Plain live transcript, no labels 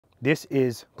This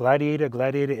is Gladiator.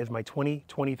 Gladiator is my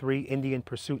 2023 Indian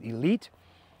Pursuit Elite,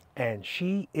 and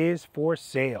she is for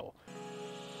sale.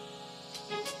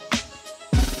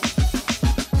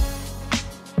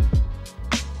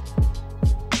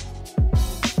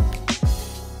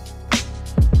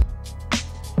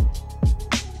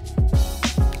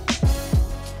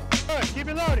 Keep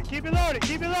it loaded, keep it loaded,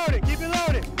 keep it loaded, keep it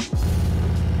loaded.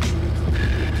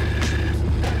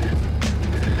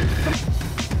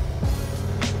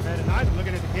 Very nice, I'm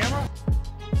looking at the camera.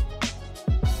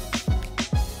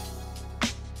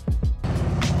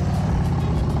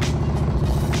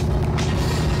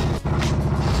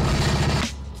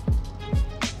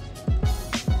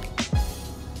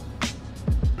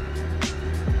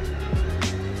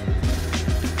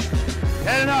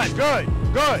 Very nice, good,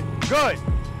 good, good.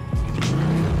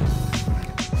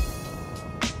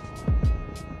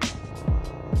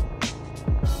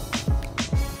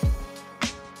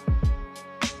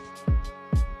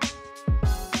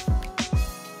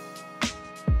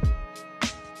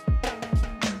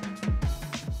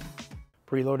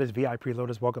 Preloaders,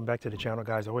 V.I.Preloaders, welcome back to the channel,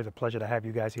 guys. Always a pleasure to have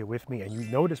you guys here with me. And you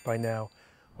noticed by now,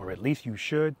 or at least you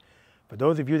should, for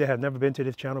those of you that have never been to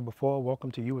this channel before, welcome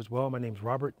to you as well. My name's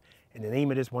Robert, and the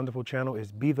name of this wonderful channel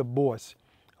is Be the Boss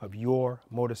of Your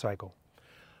Motorcycle.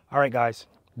 All right, guys,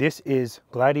 this is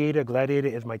Gladiator. Gladiator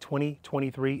is my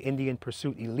 2023 Indian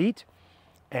Pursuit Elite,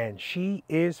 and she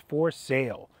is for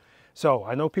sale. So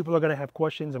I know people are going to have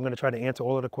questions. I'm going to try to answer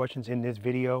all of the questions in this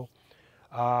video.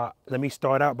 Let me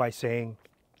start out by saying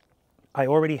I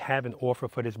already have an offer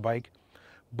for this bike,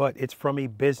 but it's from a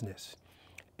business.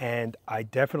 And I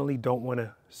definitely don't want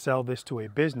to sell this to a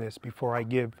business before I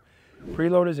give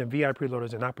preloaders and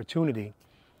V.I.Preloaders an opportunity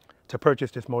to purchase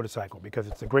this motorcycle, because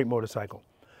it's a great motorcycle.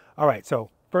 All right, so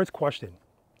first question.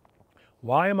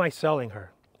 Why am I selling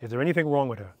her? Is there anything wrong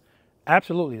with her?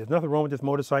 Absolutely, there's nothing wrong with this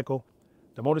motorcycle.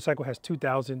 The motorcycle has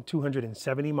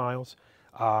 2,270 miles.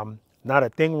 Not a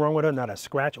thing wrong with her, not a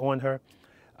scratch on her.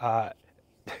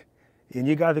 And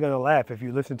you guys are gonna laugh if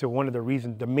you listen to one of the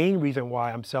reasons, the main reason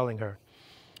why I'm selling her.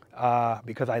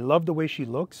 Because I love the way she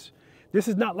looks. This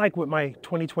is not like with my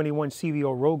 2021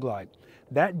 CVO Road Glide.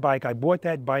 That bike, I bought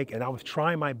that bike and I was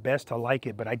trying my best to like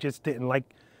it, but I just didn't like,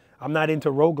 I'm not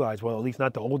into Road Glides. Well, at least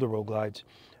not the older Road Glides.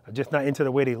 I'm just not into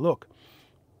the way they look.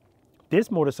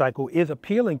 This motorcycle is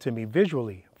appealing to me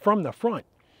visually from the front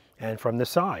and from the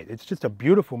side. It's just a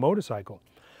beautiful motorcycle.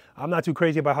 I'm not too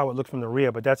crazy about how it looks from the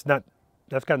rear, but that's got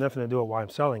nothing to do with why I'm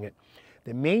selling it.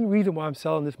 The main reason why I'm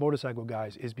selling this motorcycle,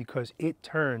 guys, is because it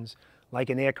turns like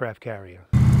an aircraft carrier.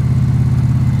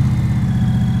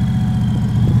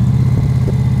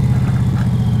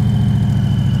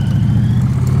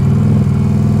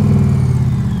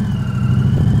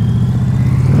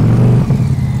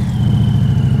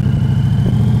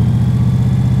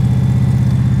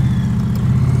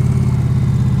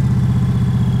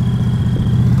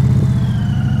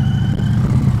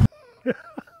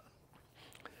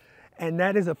 And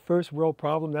that is a first world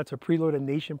problem. That's a Preloader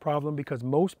Nation problem, because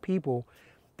most people,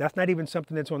 that's not even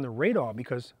something that's on the radar.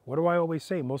 Because what do I always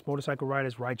say? Most motorcycle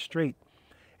riders ride straight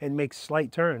and make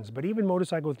slight turns. But even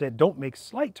motorcycles that don't make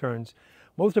slight turns,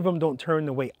 most of them don't turn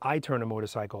the way I turn a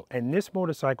motorcycle. And this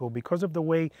motorcycle, because of the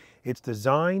way it's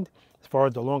designed, as far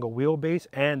as the longer wheelbase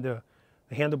and the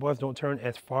handlebars don't turn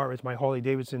as far as my Harley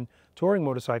Davidson touring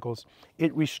motorcycles,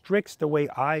 it restricts the way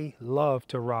I love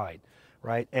to ride,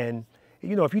 right? And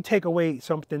you know, if you take away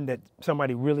something that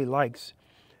somebody really likes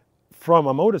from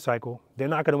a motorcycle, they're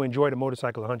not going to enjoy the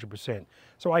motorcycle 100%.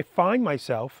 So I find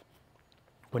myself,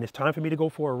 when it's time for me to go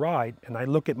for a ride and I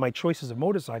look at my choices of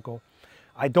motorcycle,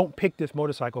 I don't pick this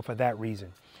motorcycle for that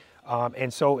reason.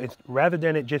 And so it's, rather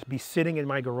than it just be sitting in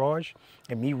my garage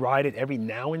and me ride it every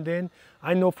now and then,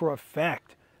 I know for a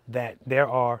fact that there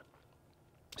are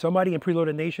somebody in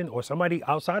Preloader Nation or somebody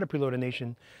outside of Preloader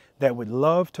Nation that would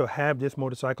love to have this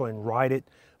motorcycle and ride it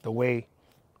the way,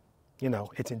 you know,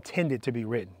 it's intended to be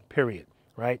ridden, period,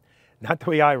 right? Not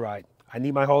the way I ride. I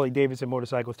need my Harley Davidson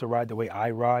motorcycles to ride the way I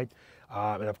ride.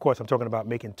 And of course, I'm talking about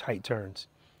making tight turns.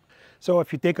 So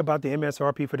if you think about the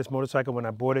MSRP for this motorcycle, when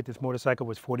I bought it, this motorcycle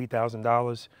was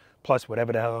 $40,000 plus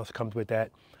whatever the hell else comes with that.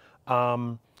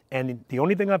 And the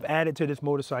only thing I've added to this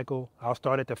motorcycle, I'll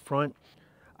start at the front.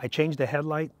 I changed the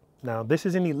headlight. Now this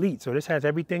is an Elite, so this has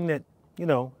everything that, you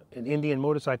know, an Indian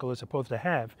motorcycle is supposed to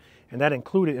have, and that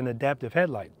included an adaptive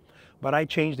headlight. But I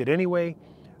changed it anyway.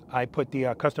 I put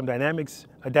the Custom Dynamics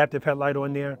adaptive headlight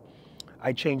on there.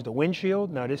 I changed the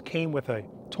windshield. Now this came with a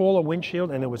taller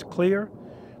windshield and it was clear.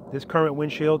 This current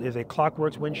windshield is a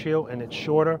Clockworks windshield and it's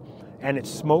shorter and it's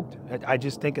smoked. I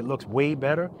just think it looks way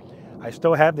better. I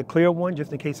still have the clear one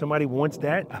just in case somebody wants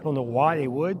that. I don't know why they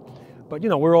would, but you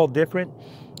know, we're all different.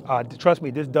 Trust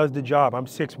me, this does the job. I'm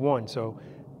 6'1", so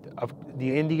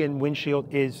the Indian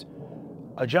windshield is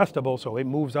adjustable, so it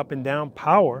moves up and down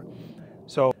power.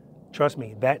 So trust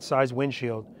me, that size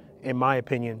windshield, in my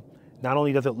opinion, not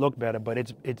only does it look better, but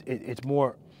it's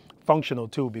more functional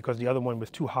too, because the other one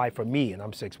was too high for me and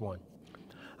I'm 6'1".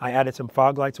 I added some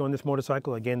fog lights on this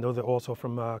motorcycle. Again, those are also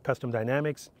from Custom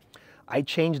Dynamics. I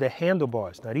changed the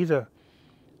handlebars. Now these are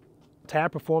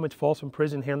Tab Performance Folsom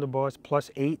Prison handlebars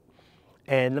 +8.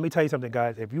 And let me tell you something,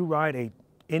 guys. If you ride a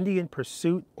Indian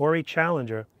Pursuit or a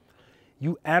Challenger,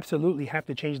 you absolutely have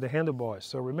to change the handlebars.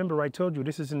 So remember, I told you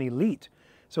this is an Elite.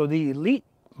 So the Elite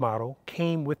model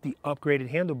came with the upgraded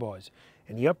handlebars.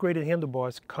 And the upgraded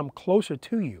handlebars come closer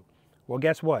to you. Well,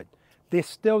 guess what? They're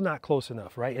still not close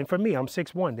enough, right? And for me, I'm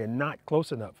 6'1". They're not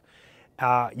close enough.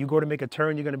 You go to make a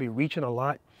turn, you're going to be reaching a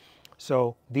lot.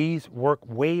 So these work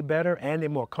way better, and they're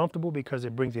more comfortable because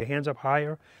it brings your hands up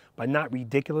higher, but not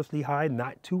ridiculously high,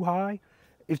 not too high.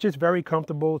 It's just very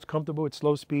comfortable. It's comfortable at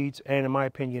slow speeds, and in my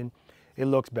opinion, it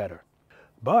looks better.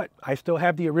 But I still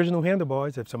have the original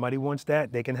handlebars. If somebody wants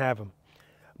that, they can have them.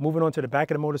 Moving on to the back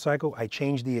of the motorcycle, I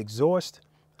changed the exhaust.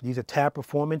 These are Tab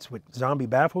Performance with zombie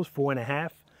baffles,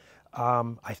 4.5.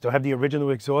 I still have the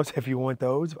original exhaust if you want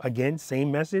those. Again,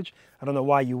 same message. I don't know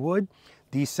why you would.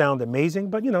 These sound amazing,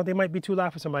 but you know, they might be too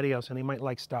loud for somebody else and they might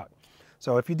like stock.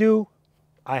 So if you do,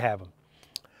 I have them.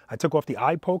 I took off the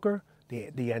eye poker,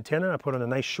 the antenna. I put on a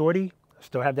nice shorty. I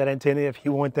still have that antenna if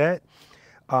you want that.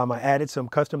 I added some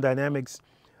Custom Dynamics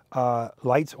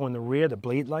lights on the rear, the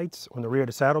blade lights on the rear of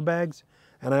the saddlebags.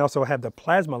 And I also have the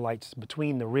plasma lights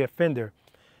between the rear fender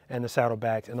and the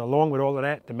saddlebags. And along with all of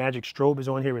that, the magic strobe is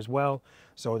on here as well.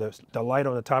 So the light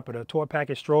on the top of the tour pack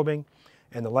is strobing,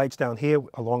 and the lights down here,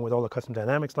 along with all the Custom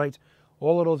Dynamics lights,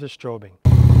 all of those are strobing.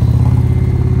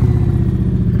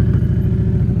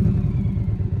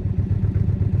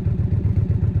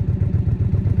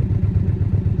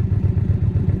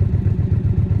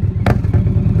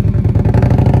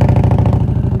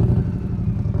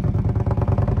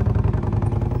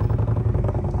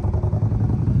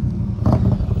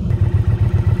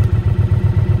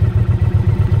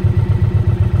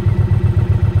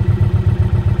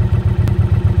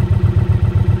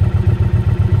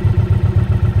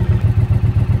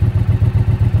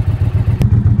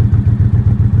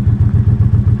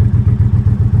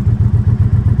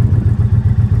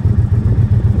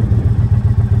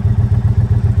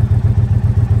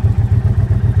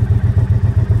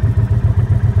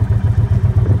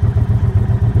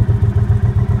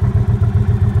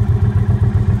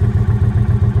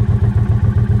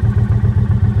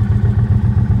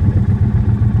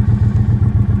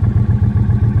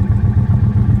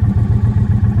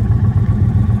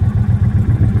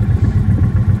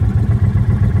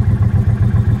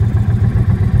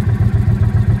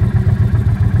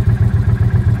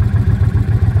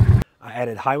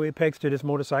 Highway pegs to this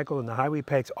motorcycle, and the highway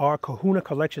pegs are Kahuna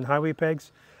Collection highway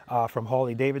pegs from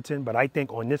Harley-Davidson. But I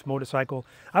think on this motorcycle,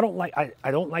 I don't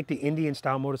like the Indian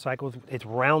style motorcycles. It's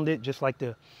rounded, just like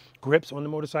the grips on the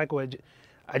motorcycle.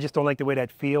 I just don't like the way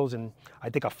that feels, and I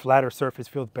think a flatter surface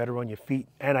feels better on your feet,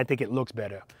 and I think it looks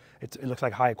better. It looks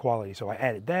like high quality, so I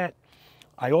added that.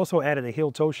 I also added a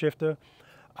heel toe shifter.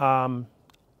 Of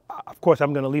course,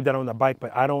 I'm going to leave that on the bike,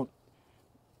 but I don't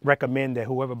recommend that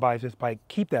whoever buys this bike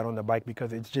keep that on the bike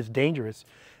because it's just dangerous.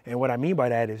 And what I mean by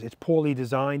that is it's poorly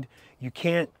designed. You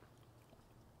can't,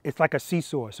 it's like a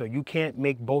seesaw, so you can't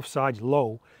make both sides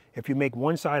low. If you make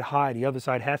one side high, the other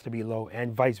side has to be low,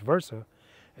 and vice versa.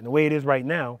 And the way it is right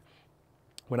now,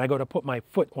 when I go to put my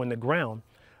foot on the ground,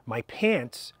 my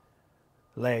pants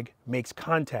leg makes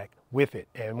contact with it.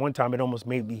 And one time it almost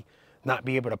made me not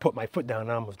be able to put my foot down,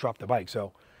 and I almost dropped the bike.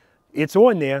 So it's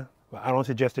on there, but I don't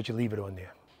suggest that you leave it on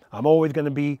there. I'm always going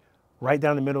to be right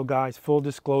down the middle, guys. Full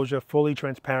disclosure, fully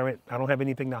transparent. I don't have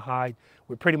anything to hide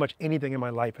with pretty much anything in my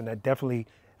life, and that definitely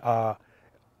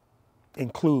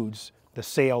includes the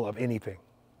sale of anything.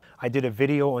 I did a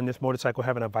video on this motorcycle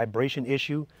having a vibration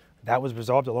issue. That was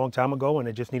resolved a long time ago, and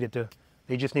they just needed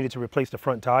to replace the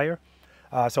front tire.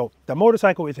 So the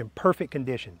motorcycle is in perfect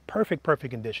condition, perfect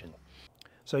condition.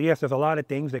 So yes, there's a lot of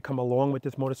things that come along with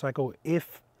this motorcycle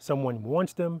if someone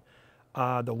wants them.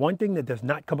 The one thing that does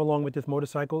not come along with this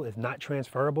motorcycle is not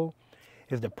transferable,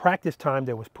 is the practice time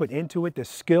that was put into it, the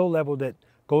skill level that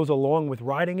goes along with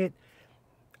riding it.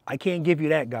 I can't give you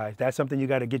that, guys. That's something you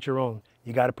got to get your own.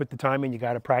 You got to put the time in, you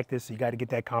got to practice, you got to get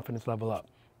that confidence level up.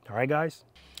 All right, guys?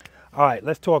 All right,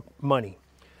 let's talk money.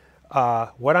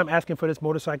 What I'm asking for this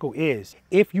motorcycle is,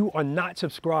 if you are not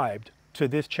subscribed to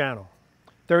this channel,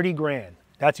 30 grand.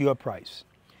 That's your price.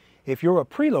 If you're a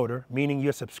preloader, meaning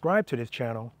you're subscribed to this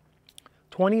channel,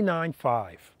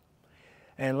 $29,500.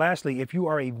 And lastly, if you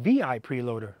are a VI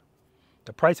preloader,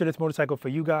 the price of this motorcycle for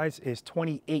you guys is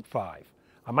 $28,500.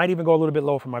 I might even go a little bit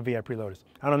low for my VI preloaders.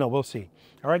 I don't know, we'll see.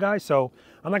 All right, guys, so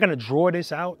I'm not gonna draw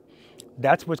this out.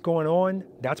 That's what's going on.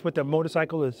 That's what the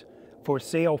motorcycle is for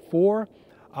sale for.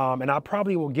 And I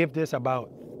probably will give this about,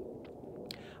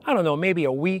 I don't know, maybe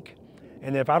a week.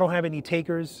 And if I don't have any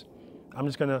takers, I'm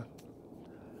just gonna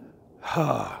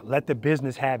let the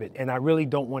business have it. And I really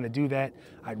don't want to do that.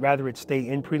 I'd rather it stay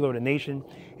in Preloader Nation.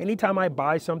 Anytime I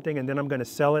buy something and then I'm gonna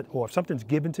sell it, or if something's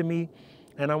given to me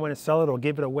and I wanna sell it or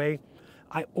give it away,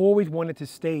 I always wanted to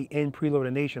stay in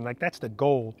Preloader Nation. Like, that's the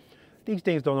goal. These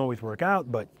things don't always work out,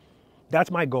 but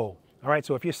that's my goal. All right,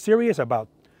 so if you're serious about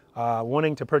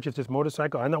wanting to purchase this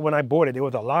motorcycle, I know when I bought it, there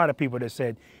was a lot of people that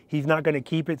said he's not gonna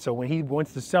keep it, so when he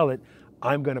wants to sell it,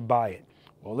 I'm gonna buy it.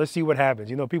 Well, let's see what happens.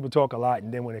 You know, people talk a lot,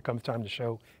 and then when it comes time to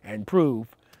show and prove,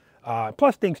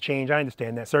 plus things change, I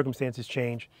understand that, circumstances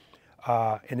change,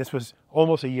 and this was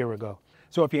almost a year ago.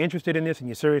 So if you're interested in this and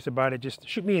you're serious about it, just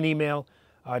shoot me an email.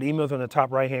 The email's on the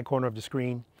top right-hand corner of the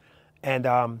screen, and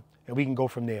we can go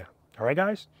from there. All right,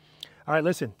 guys? All right,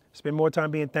 listen, spend more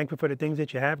time being thankful for the things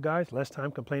that you have, guys, less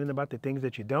time complaining about the things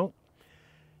that you don't.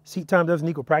 Seat time doesn't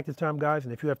equal practice time, guys,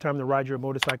 and if you have time to ride your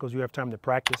motorcycles, you have time to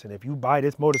practice, and if you buy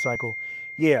this motorcycle,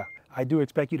 yeah, I do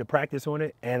expect you to practice on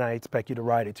it, and I expect you to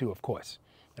ride it too, of course.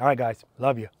 All right, guys,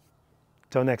 love you.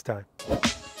 Till next time.